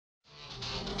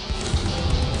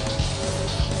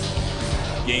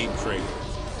Game Trailers,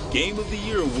 Game of the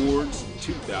Year Awards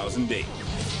 2008.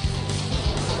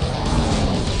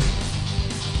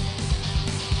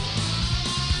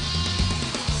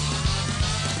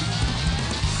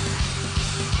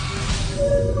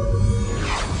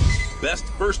 Best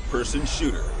First-Person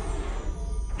Shooter.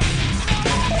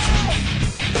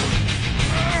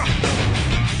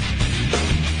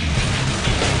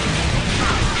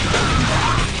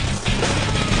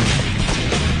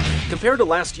 Compared to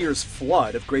last year's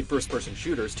flood of great first-person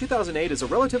shooters, 2008 is a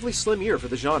relatively slim year for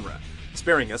the genre,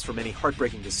 sparing us from any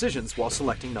heartbreaking decisions while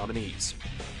selecting nominees.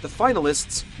 The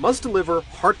finalists must deliver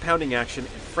heart-pounding action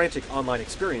and frantic online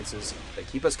experiences that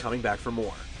keep us coming back for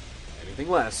more. Anything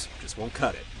less just won't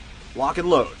cut it. Lock and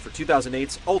load for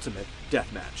 2008's Ultimate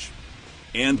Deathmatch.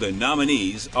 And the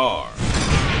nominees are...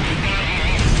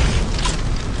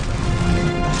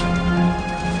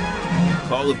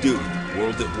 Call of Duty: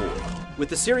 World at War. With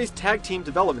the series' tag team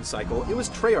development cycle, it was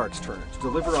Treyarch's turn to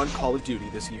deliver on Call of Duty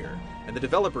this year, and the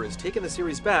developer has taken the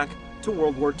series back to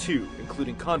World War II,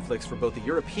 including conflicts from both the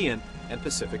European and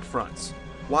Pacific fronts.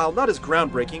 While not as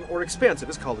groundbreaking or expansive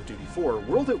as Call of Duty 4,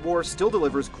 World at War still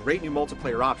delivers great new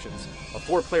multiplayer options, a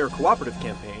 4-player cooperative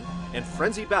campaign, and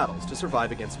frenzied battles to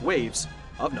survive against waves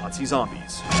of Nazi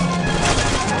zombies.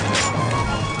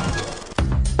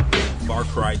 Far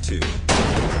Cry 2.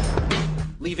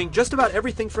 Leaving just about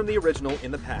everything from the original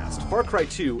in the past, Far Cry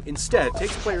 2 instead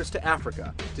takes players to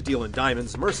Africa to deal in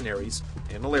diamonds, mercenaries,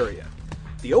 and malaria.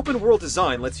 The open-world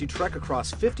design lets you trek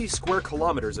across 50 square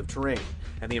kilometers of terrain,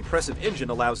 and the impressive engine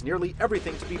allows nearly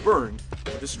everything to be burned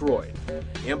or destroyed.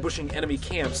 Ambushing enemy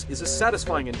camps is a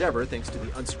satisfying endeavor thanks to the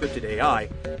unscripted AI,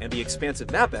 and the expansive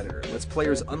map editor lets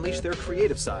players unleash their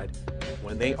creative side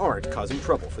when they aren't causing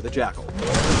trouble for the Jackal.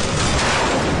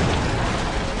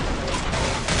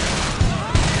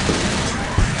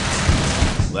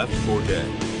 Left 4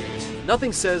 Dead.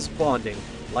 Nothing says bonding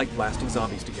like blasting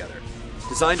zombies together.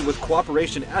 Designed with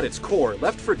cooperation at its core,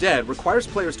 Left 4 Dead requires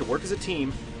players to work as a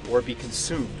team or be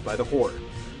consumed by the horde.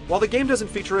 While the game doesn't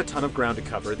feature a ton of ground to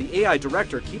cover, the AI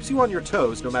director keeps you on your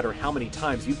toes no matter how many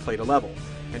times you've played a level,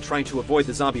 and trying to avoid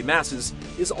the zombie masses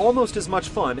is almost as much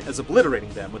fun as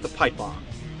obliterating them with a pipe bomb.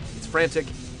 It's frantic,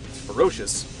 it's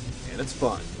ferocious, and it's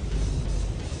fun.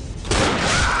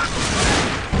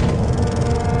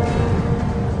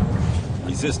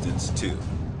 Resistance 2.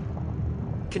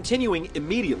 Continuing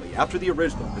immediately after the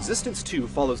original, Resistance 2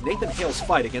 follows Nathan Hale's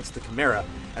fight against the Chimera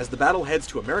as the battle heads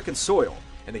to American soil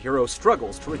and the hero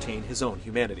struggles to retain his own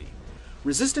humanity.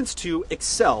 Resistance 2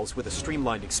 excels with a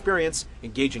streamlined experience,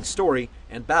 engaging story,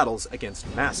 and battles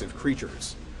against massive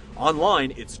creatures.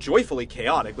 Online, it's joyfully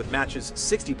chaotic with matches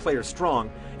 60 players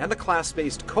strong, and the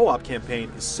class-based co-op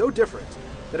campaign is so different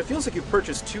that it feels like you've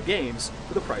purchased 2 games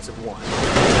for the price of 1.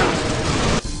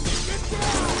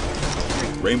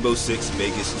 Rainbow Six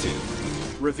Vegas 2.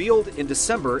 Revealed in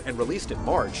December and released in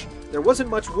March, there wasn't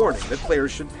much warning that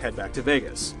players should head back to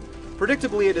Vegas.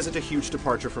 Predictably, it isn't a huge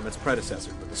departure from its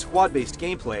predecessor, but the squad-based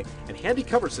gameplay and handy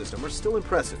cover system are still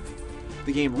impressive.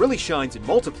 The game really shines in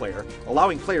multiplayer,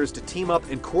 allowing players to team up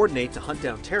and coordinate to hunt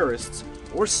down terrorists,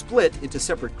 or split into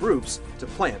separate groups to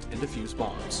plant and defuse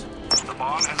bombs. The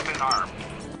bomb has been armed.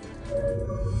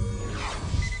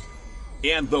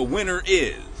 And the winner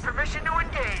is... Permission to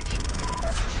engage.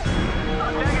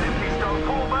 Negative, Keystone.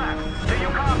 Pull back. Do you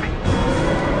copy?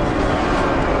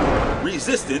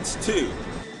 Resistance 2.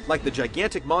 Like the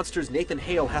gigantic monsters Nathan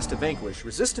Hale has to vanquish,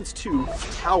 Resistance 2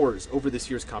 towers over this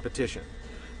year's competition.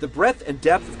 The breadth and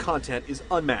depth of content is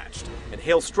unmatched, and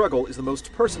Hale's struggle is the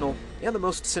most personal and the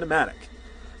most cinematic.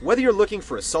 Whether you're looking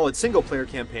for a solid single-player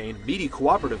campaign, meaty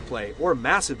cooperative play, or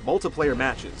massive multiplayer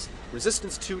matches,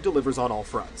 Resistance 2 delivers on all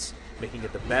fronts, making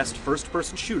it the best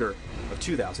first-person shooter of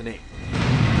 2008.